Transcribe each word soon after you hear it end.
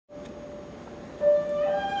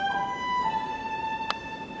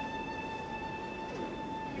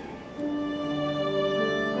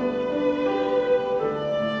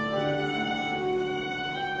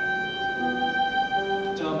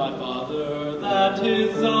that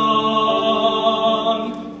his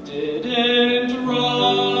son didn't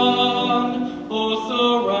run or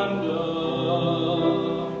surrender,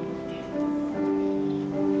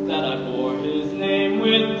 that I bore his name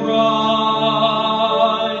with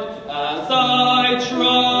pride as I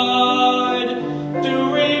tried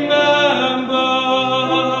to remember.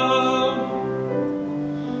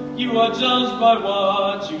 You are judged by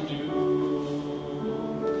what you do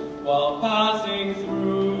while passing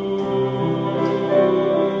through.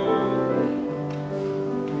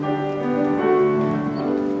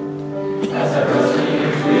 As I rest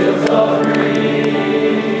in fields of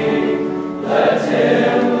green, let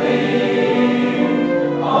him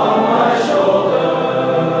lean on my shoulder.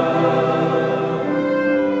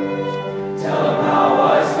 Tell him how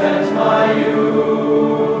I spent my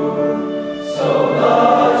youth, so the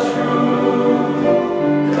truth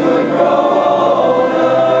could grow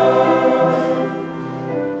older.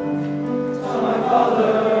 Tell my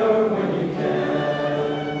father when you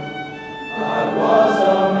can, I was a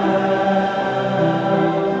man.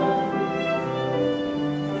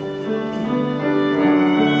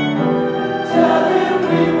 Tell him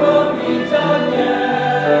we will meet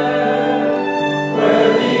again, where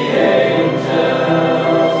the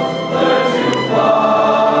angels learn to fly.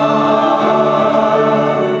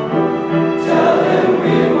 Tell him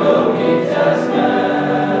we will meet as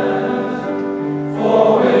men, for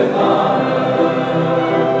with honor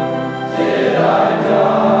did I die.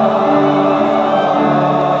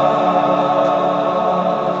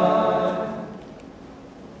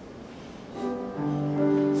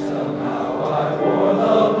 Tell him how I wore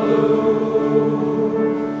the blue,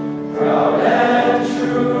 proud and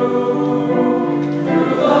true,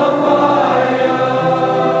 through the fire.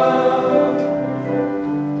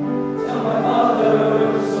 Tell my father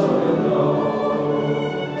so he'll know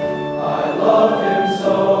I love him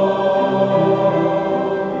so.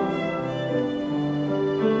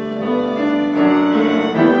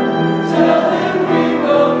 Tell him we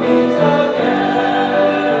will meet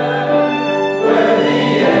again, where the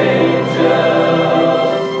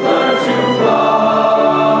angels learn to fly.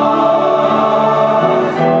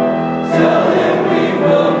 Tell him we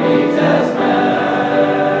will meet as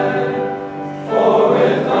men, for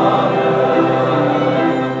with honor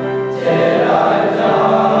did I die.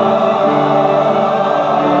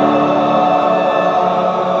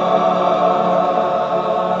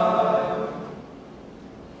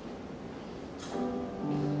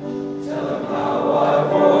 Tell him how I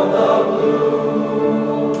wore the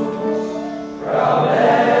blue, proud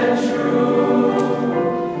and true,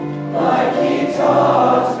 like he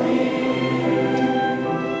taught me.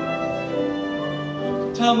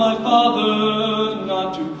 Tell my father not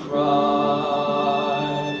to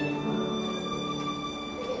cry.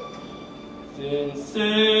 Then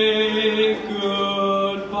say